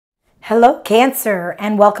Hello, Cancer,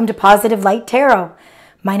 and welcome to Positive Light Tarot.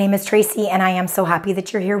 My name is Tracy, and I am so happy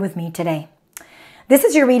that you're here with me today. This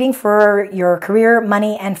is your reading for your career,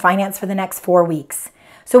 money, and finance for the next 4 weeks.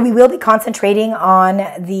 So we will be concentrating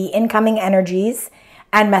on the incoming energies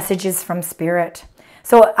and messages from Spirit.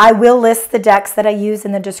 So I will list the decks that I use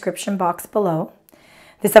in the description box below.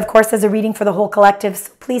 This, of course, is a reading for the whole collective,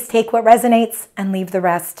 so please take what resonates and leave the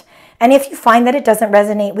rest. And if you find that it doesn't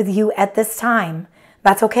resonate with you at this time,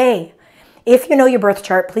 that's okay. If you know your birth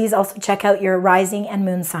chart, please also check out your rising and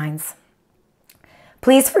moon signs.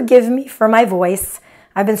 Please forgive me for my voice.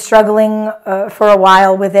 I've been struggling for a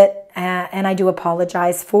while with it, and I do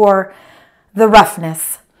apologize for the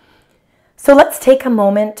roughness. So let's take a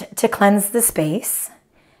moment to cleanse the space.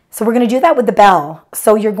 So we're going to do that with the bell.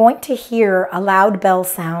 So you're going to hear a loud bell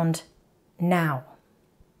sound now.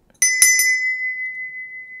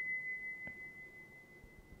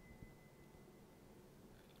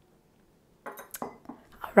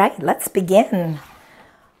 All right, let's begin.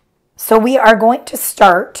 So we are going to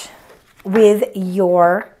start with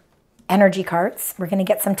your energy cards. We're going to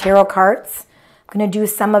get some tarot cards. I'm going to do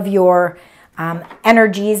some of your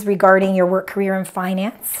energies regarding your work, career, and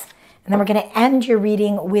finance. And then we're going to end your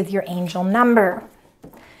reading with your angel number.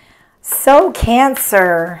 So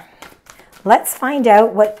Cancer, let's find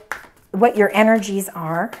out what your energies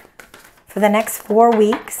are for the next 4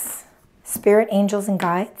 weeks. Spirit, angels, and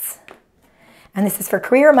guides. And this is for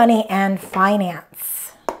career, money, and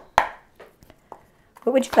finance.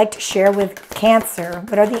 What would you like to share with Cancer?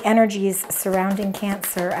 What are the energies surrounding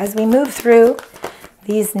Cancer as we move through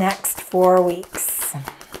these next 4 weeks?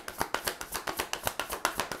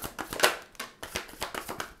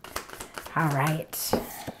 All right.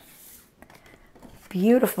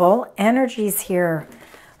 Beautiful energies here.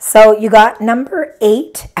 So you got number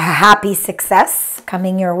 8, a happy success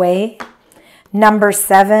coming your way. Number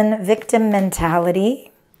 7, victim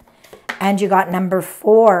mentality. And you got number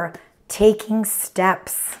 4, taking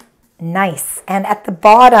steps. Nice. And at the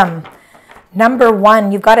bottom, number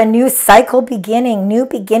 1, you've got a new cycle beginning. New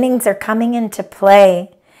beginnings are coming into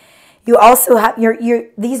play. You also have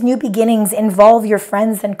these new beginnings involve your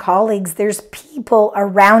friends and colleagues. There's people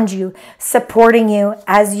around you supporting you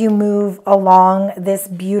as you move along this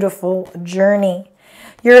beautiful journey.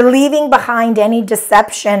 You're leaving behind any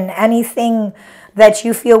deception, anything that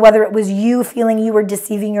you feel, whether it was you feeling you were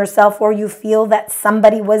deceiving yourself or you feel that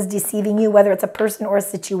somebody was deceiving you, whether it's a person or a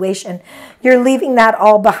situation. You're leaving that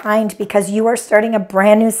all behind because you are starting a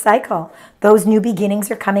brand new cycle. Those new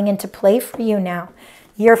beginnings are coming into play for you now.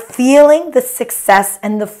 You're feeling the success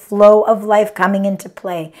and the flow of life coming into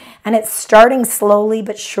play. And it's starting slowly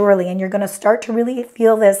but surely. And you're going to start to really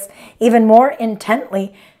feel this even more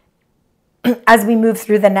intently as we move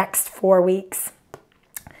through the next 4 weeks.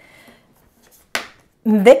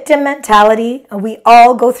 Victim mentality, we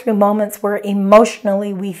all go through moments where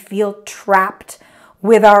emotionally we feel trapped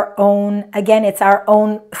with our own, again, it's our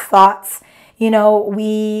own thoughts. You know,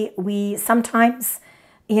 we sometimes,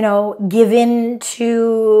 you know, give in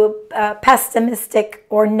to pessimistic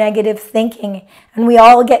or negative thinking. And we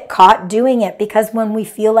all get caught doing it because when we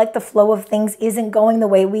feel like the flow of things isn't going the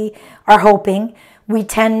way we are hoping, we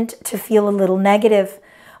tend to feel a little negative.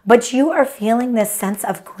 But you are feeling this sense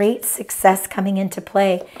of great success coming into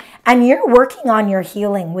play. And you're working on your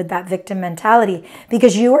healing with that victim mentality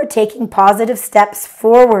because you are taking positive steps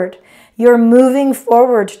forward. You're moving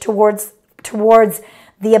forward towards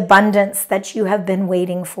the abundance that you have been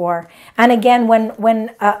waiting for. And again,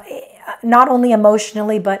 when not only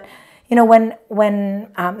emotionally, but you know,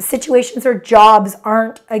 when situations or jobs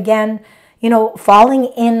aren't, again, you know, falling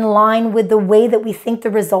in line with the way that we think the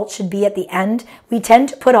result should be at the end, we tend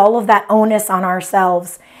to put all of that onus on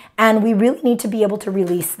ourselves. And we really need to be able to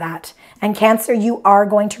release that. And Cancer, you are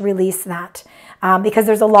going to release that because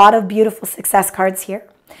there's a lot of beautiful success cards here.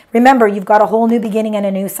 Remember, you've got a whole new beginning and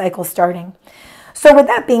a new cycle starting. So with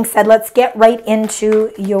that being said, let's get right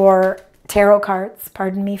into your tarot cards.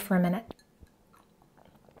 Pardon me for a minute.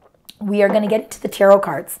 We are going to get into the tarot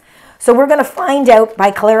cards. So we're going to find out by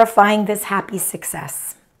clarifying this happy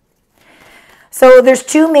success. So there's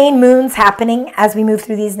 2 main moons happening as we move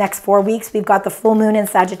through these next 4 weeks. We've got the full moon in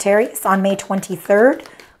Sagittarius on May 23rd,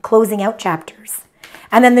 closing out chapters.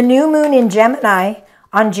 And then the new moon in Gemini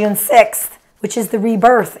on June 6th, which is the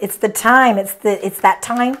rebirth. It's the time, it's that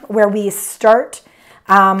time where we start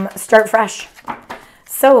fresh.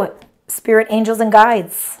 So Spirit, angels, and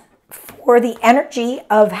guides, for the energy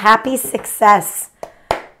of happy success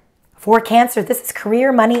for Cancer, this is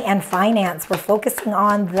career, money, and finance. We're focusing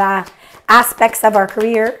on the aspects of our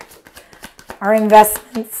career, our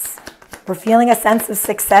investments. We're feeling a sense of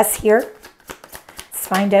success here. Let's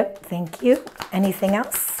find out. Thank you. Anything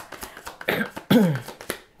else?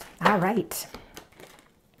 All right.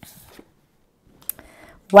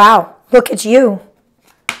 Wow. Look at you.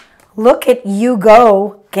 Look at you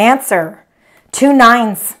go, Cancer. 2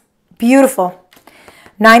 9s. Beautiful.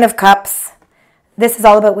 9 of Cups. This is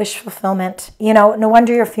all about wish fulfillment. You know, no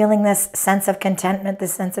wonder you're feeling this sense of contentment,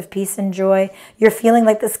 this sense of peace and joy. You're feeling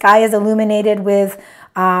like the sky is illuminated with,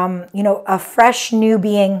 you know, a fresh new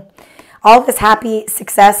being. All this happy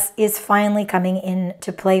success is finally coming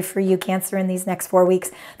into play for you, Cancer, in these next 4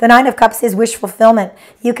 weeks. The 9 of Cups is wish fulfillment.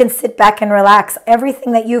 You can sit back and relax.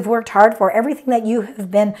 Everything that you've worked hard for, everything that you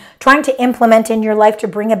have been trying to implement in your life to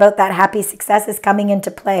bring about that happy success is coming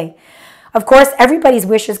into play. Of course, everybody's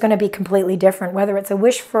wish is going to be completely different, whether it's a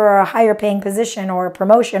wish for a higher paying position or a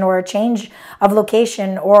promotion or a change of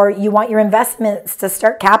location, or you want your investments to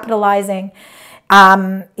start capitalizing.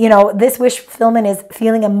 You know, this wish fulfillment is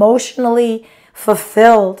feeling emotionally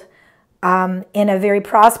fulfilled in a very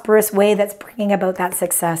prosperous way that's bringing about that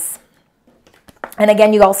success. And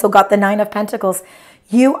again, you also got the 9 of Pentacles.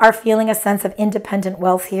 You are feeling a sense of independent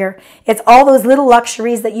wealth here. It's all those little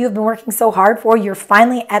luxuries that you've been working so hard for. You're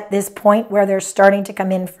finally at this point where they're starting to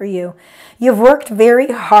come in for you. You've worked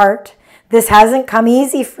very hard. This hasn't come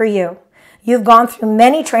easy for you. You've gone through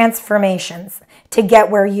many transformations to get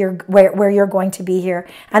where you're going to be here.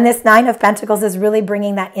 And this 9 of Pentacles is really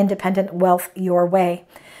bringing that independent wealth your way.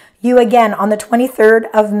 You, again, on the 23rd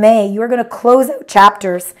of May, you are going to close out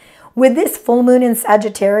chapters. With this full moon in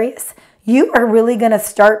Sagittarius, you are really going to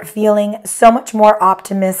start feeling so much more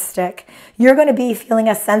optimistic. You're going to be feeling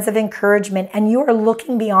a sense of encouragement, and you are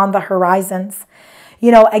looking beyond the horizons.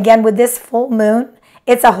 You know, again, with this full moon,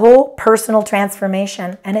 it's a whole personal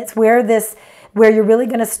transformation, and it's where you're really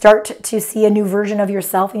going to start to see a new version of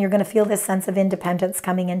yourself, and you're going to feel this sense of independence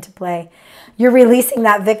coming into play. You're releasing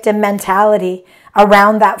that victim mentality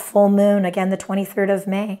around that full moon, again, the 23rd of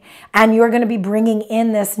May, and you're going to be bringing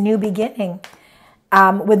in this new beginning.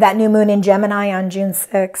 With that new moon in Gemini on June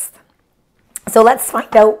 6th. So let's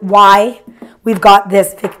find out why we've got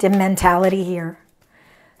this victim mentality here.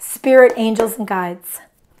 Spirit, angels, and guides.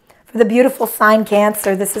 For the beautiful sign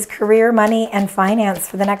Cancer, this is career, money, and finance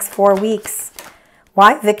for the next 4 weeks.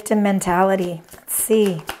 Why victim mentality? Let's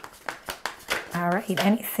see. All right,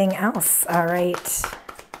 anything else? All right.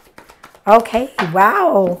 Okay,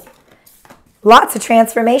 wow. Lots of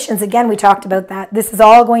transformations. Again, we talked about that. This is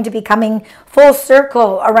all going to be coming full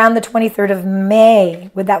circle around the 23rd of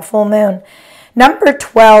May with that full moon. Number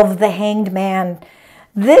 12, the Hanged Man.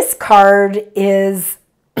 This card is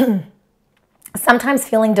sometimes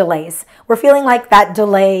feeling delays. We're feeling like that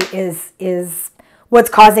delay is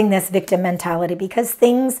what's causing this victim mentality because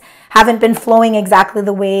things haven't been flowing exactly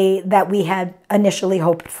the way that we had initially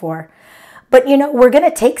hoped for. But, you know, we're going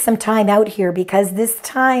to take some time out here because this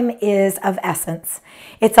time is of essence.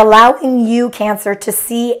 It's allowing you, Cancer, to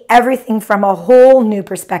see everything from a whole new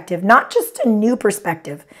perspective, not just a new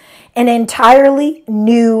perspective, an entirely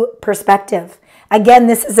new perspective. Again,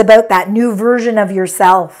 this is about that new version of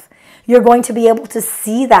yourself. You're going to be able to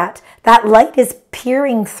see that. That light is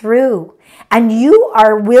peering through, and you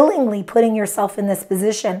are willingly putting yourself in this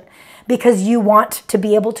position because you want to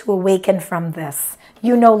be able to awaken from this.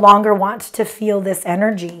 You no longer want to feel this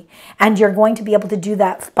energy, and you're going to be able to do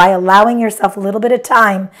that by allowing yourself a little bit of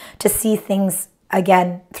time to see things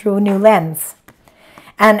again through a new lens.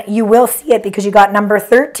 And you will see it because you got number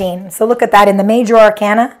 13. So look at that in the major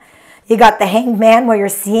arcana. You got the Hanged Man where you're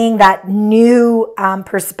seeing that new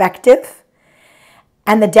perspective.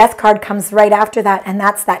 And the Death card comes right after that, and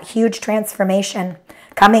that's that huge transformation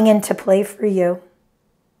coming into play for you.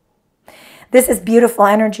 This is beautiful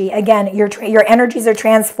energy. Again, your energies are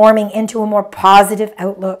transforming into a more positive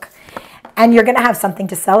outlook. And you're going to have something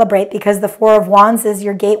to celebrate because the Four of Wands is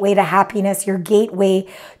your gateway to happiness, your gateway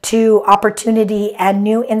to opportunity and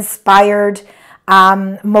new inspired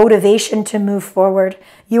motivation to move forward.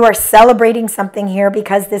 You are celebrating something here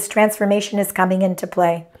because this transformation is coming into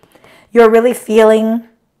play. You're really feeling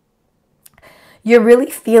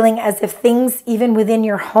as if things even within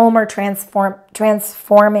your home are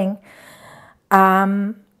transforming.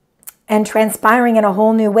 And transpiring in a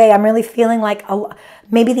whole new way. I'm really feeling like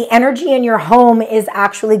maybe the energy in your home is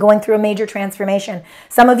actually going through a major transformation.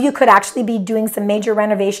 Some of you could actually be doing some major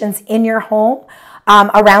renovations in your home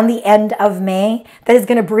around the end of May that is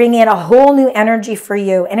going to bring in a whole new energy for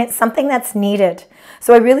you. And it's something that's needed.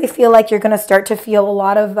 So I really feel like you're going to start to feel a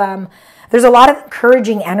lot of, there's a lot of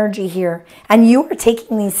encouraging energy here. And you are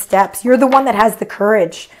taking these steps. You're the one that has the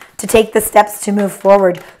courage to take the steps to move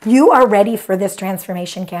forward. You are ready for this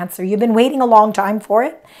transformation, Cancer. You've been waiting a long time for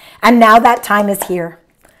it, and now that time is here.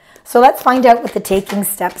 So let's find out what the taking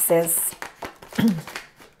steps is.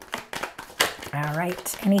 All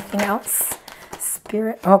right. Anything else?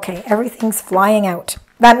 Spirit. Okay. Everything's flying out.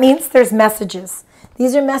 That means there's messages.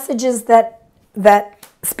 These are messages that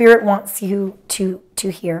Spirit wants you to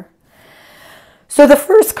hear. So the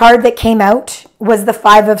first card that came out was the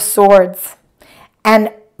Five of Swords.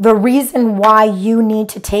 And the reason why you need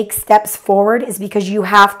to take steps forward is because you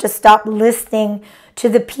have to stop listening to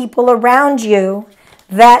the people around you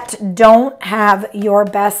that don't have your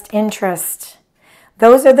best interest.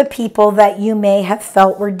 Those are the people that you may have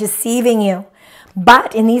felt were deceiving you.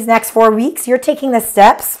 But in these next 4 weeks, you're taking the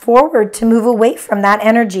steps forward to move away from that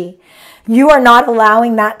energy. You are not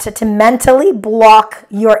allowing that to mentally block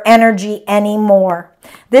your energy anymore.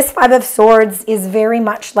 This Five of Swords is very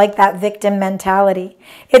much like that victim mentality.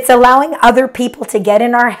 It's allowing other people to get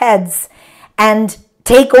in our heads and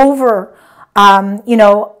take over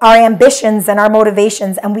our ambitions and our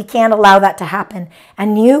motivations, and we can't allow that to happen.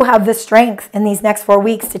 And you have the strength in these next 4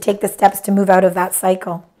 weeks to take the steps to move out of that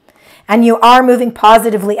cycle. And you are moving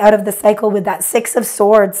positively out of the cycle with that Six of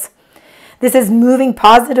Swords. This is moving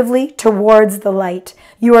positively towards the light.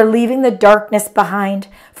 You are leaving the darkness behind.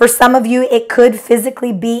 For some of you, it could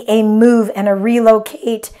physically be a move and a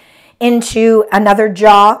relocate into another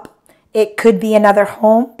job. It could be another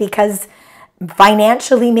home because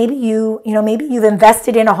financially, maybe you've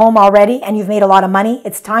invested in a home already and you've made a lot of money.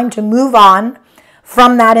 It's time to move on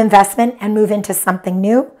from that investment and move into something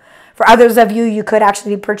new. For others of you, you could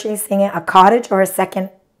actually be purchasing a cottage or a second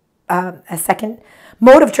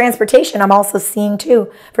mode of transportation. I'm also seeing too.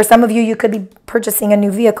 For some of you, you could be purchasing a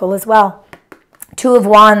new vehicle as well. Two of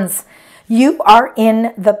Wands. You are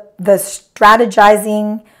in the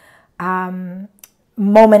strategizing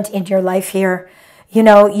moment in your life here.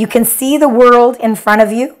 You can see the world in front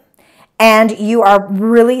of you, and you are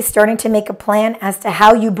really starting to make a plan as to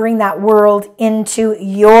how you bring that world into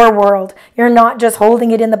your world. You're not just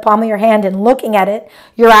holding it in the palm of your hand and looking at it.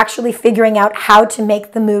 You're actually figuring out how to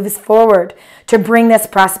make the moves forward to bring this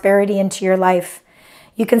prosperity into your life.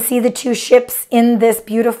 You can see the two ships in this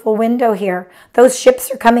beautiful window here. Those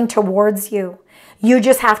ships are coming towards you. You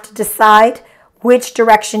just have to decide which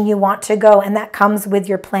direction you want to go, and that comes with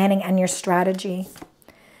your planning and your strategy.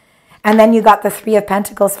 And then you got the Three of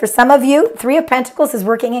Pentacles. For some of you, Three of Pentacles is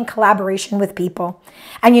working in collaboration with people.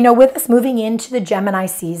 And with us moving into the Gemini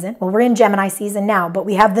season, well, we're in Gemini season now, but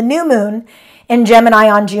we have the new moon in Gemini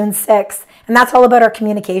on June 6th. And that's all about our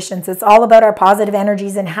communications. It's all about our positive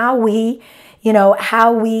energies and how we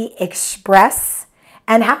express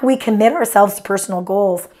and how we commit ourselves to personal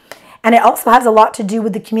goals. And it also has a lot to do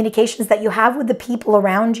with the communications that you have with the people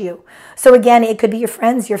around you. So again, it could be your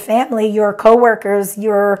friends, your family, your coworkers,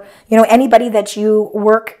 anybody that you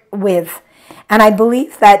work with. And I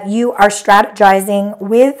believe that you are strategizing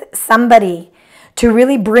with somebody to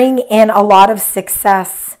really bring in a lot of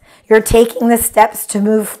success. You're taking the steps to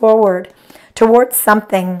move forward towards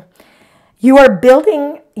something. You're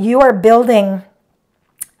building your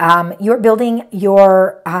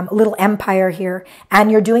little empire here,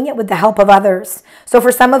 and you're doing it with the help of others. So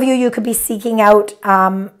for some of you, you could be seeking out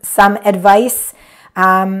some advice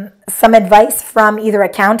from either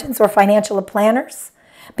accountants or financial planners,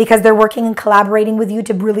 because they're working and collaborating with you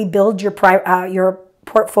to really build your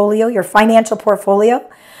portfolio, your financial portfolio.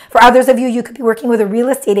 For others of you, you could be working with a real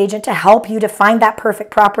estate agent to help you to find that perfect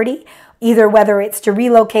property, either whether it's to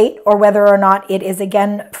relocate or whether or not it is,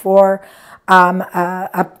 again, for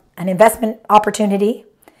an investment opportunity.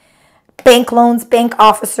 Bank loans, bank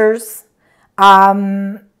officers.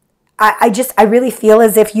 I really feel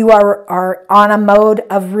as if you are on a mode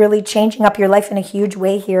of really changing up your life in a huge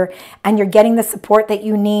way here, and you're getting the support that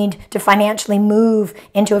you need to financially move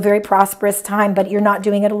into a very prosperous time, but you're not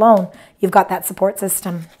doing it alone. You've got that support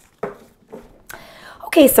system.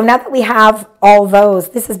 Okay, so now that we have all those,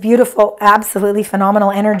 this is beautiful, absolutely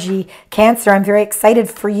phenomenal energy. Cancer, I'm very excited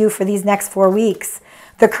for you for these next 4 weeks.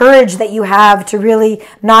 The courage that you have to really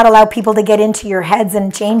not allow people to get into your heads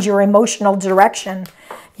and change your emotional direction.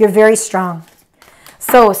 You're very strong.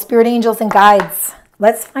 So, spirit angels and guides,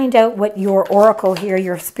 let's find out what your oracle here,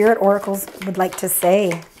 your spirit oracles would like to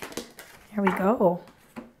say. Here we go.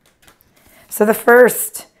 So the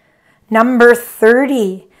first, number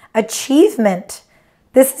 30, achievement.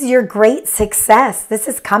 This is your great success. This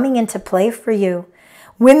is coming into play for you.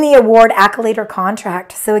 Win the award, accolade, or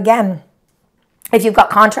contract. So again, if you've got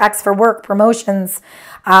contracts for work, promotions,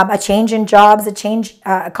 a change in jobs,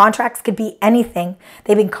 contracts could be anything.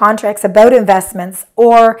 They've been contracts about investments,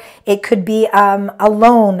 or it could be a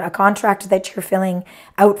loan, a contract that you're filling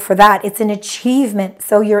out for that. It's an achievement.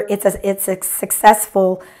 So it's a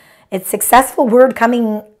successful word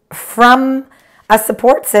coming from a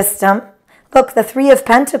support system. Look, the 3 of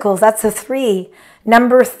Pentacles, that's a 3.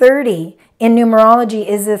 Number 30 in numerology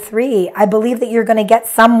is a 3. I believe that you're going to get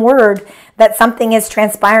some word that something is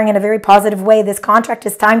transpiring in a very positive way. This contract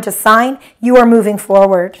is time to sign. You are moving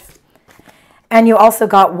forward. And you also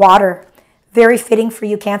got water. Very fitting for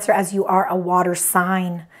you, Cancer, as you are a water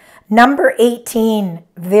sign. Number 18,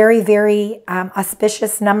 very, very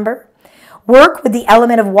auspicious number. Work with the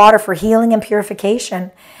element of water for healing and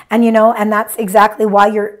purification. And, you know, and that's exactly why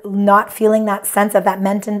you're not feeling that sense of that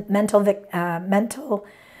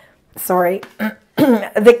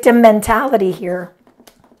victim mentality here.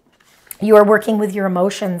 You are working with your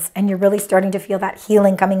emotions and you're really starting to feel that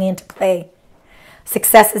healing coming into play.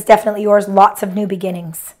 Success is definitely yours. Lots of new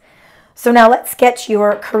beginnings. So now let's get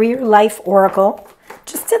your career life oracle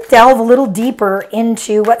just to delve a little deeper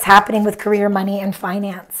into what's happening with career, money, and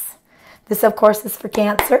finance. This, of course, is for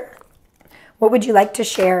Cancer. What would you like to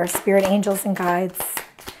share, spirit, angels, and guides?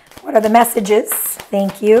 What are the messages?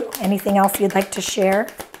 Thank you. Anything else you'd like to share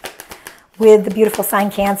with the beautiful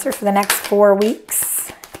sign Cancer for the next 4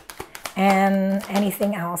 weeks? And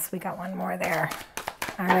anything else? We got one more there.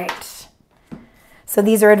 All right. So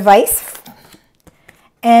these are advice.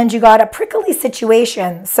 And you got a prickly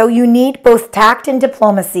situation. So you need both tact and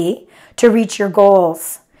diplomacy to reach your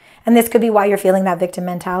goals. And this could be why you're feeling that victim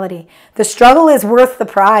mentality. The struggle is worth the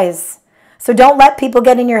prize. So don't let people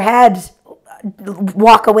get in your head.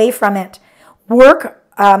 Walk away from it. Work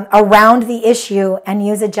around the issue and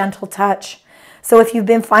use a gentle touch. So if you've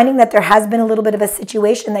been finding that there has been a little bit of a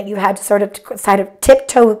situation that you had to sort of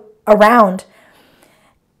tiptoe around,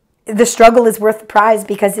 the struggle is worth the prize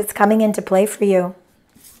because it's coming into play for you.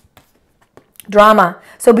 Drama.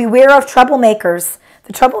 So beware of troublemakers.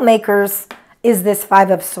 The troublemakers is this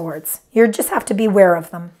 5 of Swords. You just have to be aware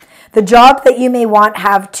of them. The job that you may want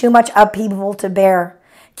have too much upheaval to bear.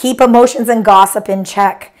 Keep emotions and gossip in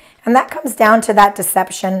check. And that comes down to that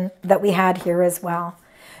deception that we had here as well.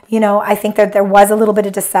 You know, I think that there was a little bit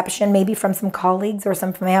of deception maybe from some colleagues or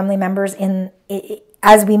some family members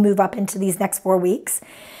as we move up into these next 4 weeks.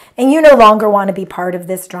 And you no longer want to be part of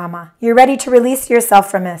this drama. You're ready to release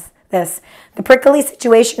yourself from this. The prickly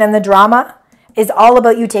situation and the drama is all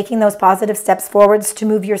about you taking those positive steps forwards to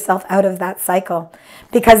move yourself out of that cycle.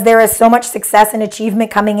 Because there is so much success and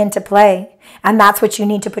achievement coming into play. And that's what you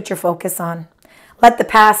need to put your focus on. Let the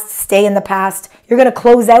past stay in the past. You're going to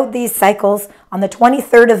close out these cycles on the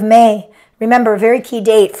 23rd of May. Remember, a very key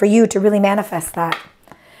date for you to really manifest that.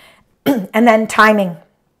 And then timing.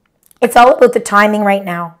 It's all about the timing right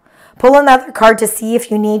now. Pull another card to see if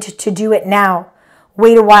you need to do it now.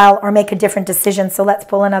 Wait a while or make a different decision. So let's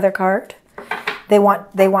pull another card. They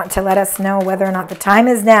want to let us know whether or not the time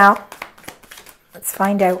is now. Let's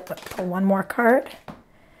find out. Let's pull one more card.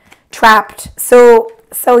 Trapped. So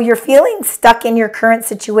you're feeling stuck in your current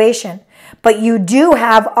situation, but you do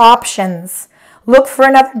have options. Look for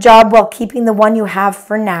another job while keeping the one you have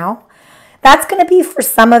for now. That's going to be for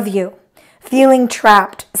some of you. Feeling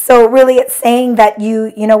trapped. So really it's saying that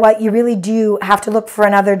you know what, you really do have to look for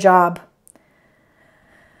another job.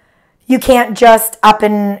 You can't just up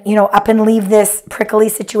and leave this prickly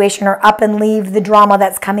situation or up and leave the drama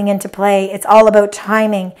that's coming into play. It's all about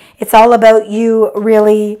timing. It's all about you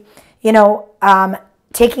really,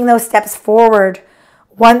 taking those steps forward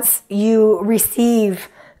once you receive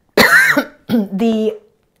the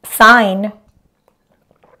sign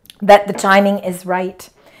that the timing is right.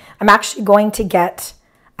 I'm actually going to get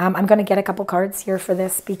a couple cards here for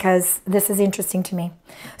this because this is interesting to me.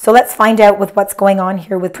 So let's find out with what's going on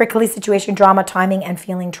here with prickly situation, drama, timing, and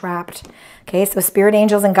feeling trapped. Okay, so spirit,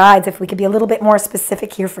 angels, and guides, if we could be a little bit more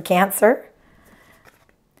specific here for Cancer.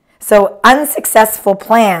 So unsuccessful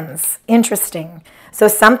plans, interesting. So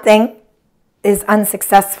something is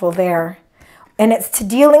unsuccessful there. And it's to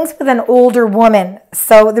dealings with an older woman.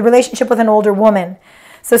 So the relationship with an older woman.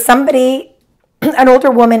 So an older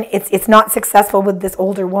woman, it's not successful with this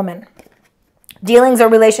older woman. Dealings or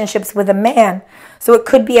relationships with a man. So it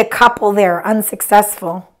could be a couple there,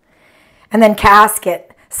 unsuccessful. And then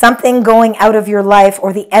casket, something going out of your life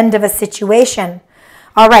or the end of a situation.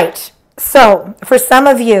 All right, so for some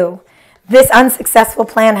of you, this unsuccessful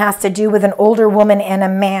plan has to do with an older woman and a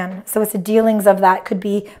man. So it's the dealings of that. Could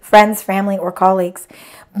be friends, family, or colleagues.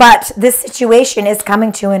 But this situation is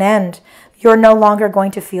coming to an end. You're no longer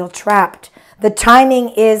going to feel trapped. The timing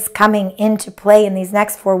is coming into play in these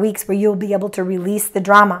next 4 weeks where you'll be able to release the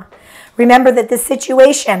drama. Remember that this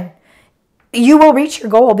situation, you will reach your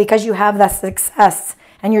goal because you have the success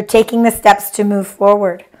and you're taking the steps to move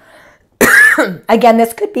forward. Again,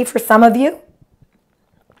 this could be for some of you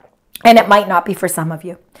And it might not be for some of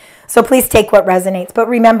you. So please take what resonates. But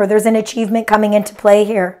remember, there's an achievement coming into play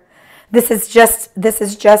here. This is just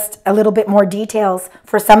a little bit more details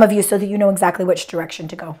for some of you so that you know exactly which direction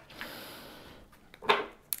to go.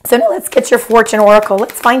 So now let's get your fortune oracle.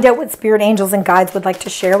 Let's find out what spirit angels and guides would like to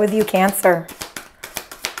share with you, Cancer.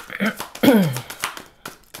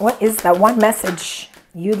 What is that one message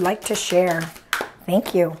you'd like to share?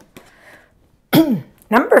 Thank you.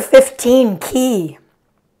 Number 15, key.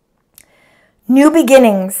 New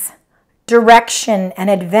beginnings, direction, and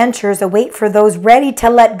adventures await for those ready to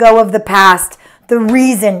let go of the past. The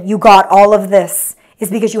reason you got all of this is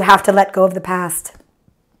because you have to let go of the past.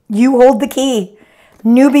 You hold the key.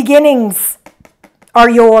 New beginnings are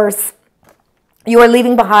yours. You are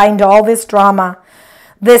leaving behind all this drama.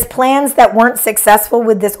 This plans that weren't successful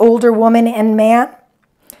with this older woman and man,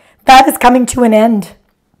 that is coming to an end.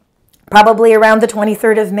 Probably around the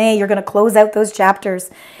 23rd of May, you're going to close out those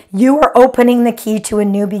chapters. You are opening the key to a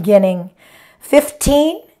new beginning.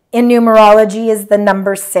 15 in numerology is the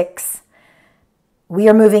number 6. We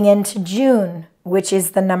are moving into June, which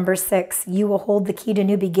is the number 6. You will hold the key to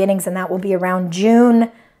new beginnings, and that will be around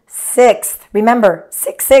June 6th. Remember,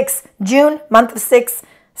 6/6, June, month of 6,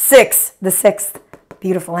 6, the 6th.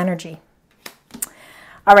 Beautiful energy.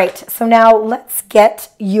 All right, so now let's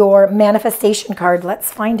get your manifestation card.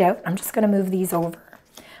 Let's find out. I'm just going to move these over.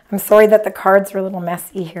 I'm sorry that the cards are a little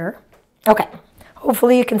messy here. Okay,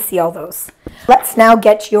 hopefully you can see all those. Let's now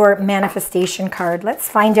get your manifestation card. Let's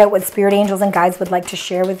find out what spirit angels and guides would like to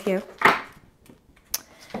share with you.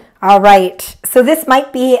 All right, so this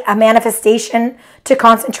might be a manifestation to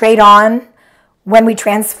concentrate on when we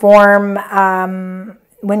transform,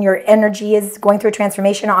 when your energy is going through a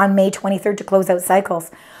transformation on May 23rd to close out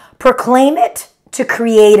cycles. Proclaim it to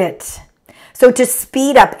create it. So to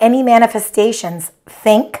speed up any manifestations,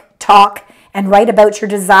 think, talk, and write about your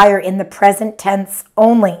desire in the present tense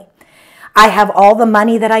only. I have all the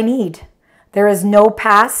money that I need. There is no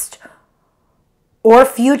past or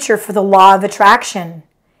future for the law of attraction.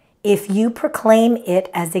 If you proclaim it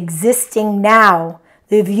as existing now,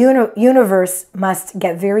 the universe must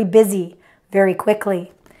get very busy very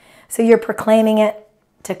quickly. So you're proclaiming it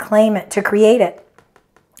to claim it, to create it.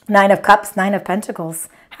 9 of Cups, 9 of Pentacles.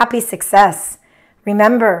 Happy success.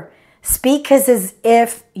 Remember, speak as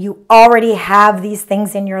if you already have these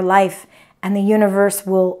things in your life, and the universe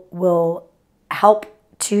will help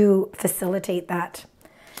to facilitate that.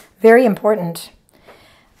 Very important.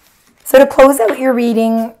 So to close out your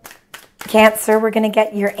reading, Cancer, we're going to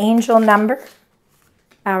get your angel number.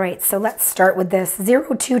 All right, so let's start with this.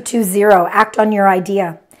 0220, act on your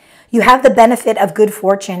idea. You have the benefit of good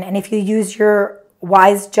fortune, and if you use your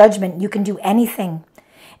wise judgment, you can do anything.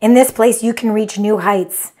 In this place, you can reach new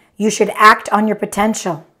heights. You should act on your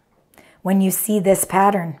potential when you see this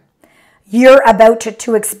pattern. You're about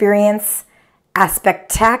to experience a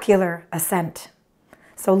spectacular ascent.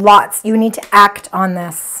 So you need to act on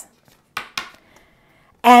this.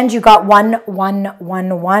 And you got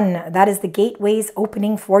 1111. That is the gateways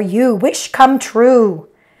opening for you. Wish come true.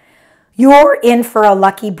 You're in for a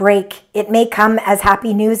lucky break. It may come as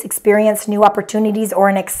happy news, experience new opportunities, or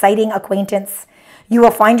an exciting acquaintance. You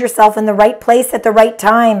will find yourself in the right place at the right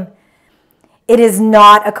time. It is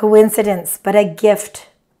not a coincidence, but a gift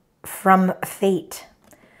from fate.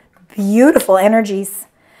 Beautiful energies.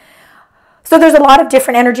 So there's a lot of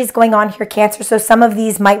different energies going on here, Cancer. So some of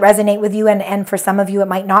these might resonate with you, and for some of you it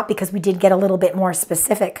might not, because we did get a little bit more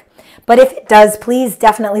specific. But if it does, please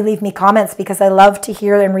definitely leave me comments, because I love to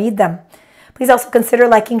hear and read them. Please also consider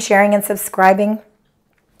liking, sharing, and subscribing.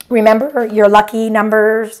 Remember, your lucky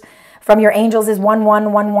numbers from your angels is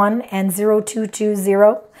 1111 and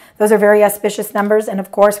 0220. Those are very auspicious numbers. And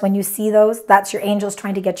of course, when you see those, that's your angels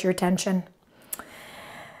trying to get your attention.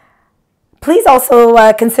 Please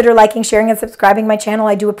also consider liking, sharing, and subscribing my channel.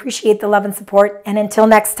 I do appreciate the love and support. And until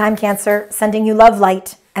next time, Cancer, sending you love,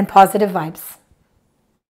 light, and positive vibes.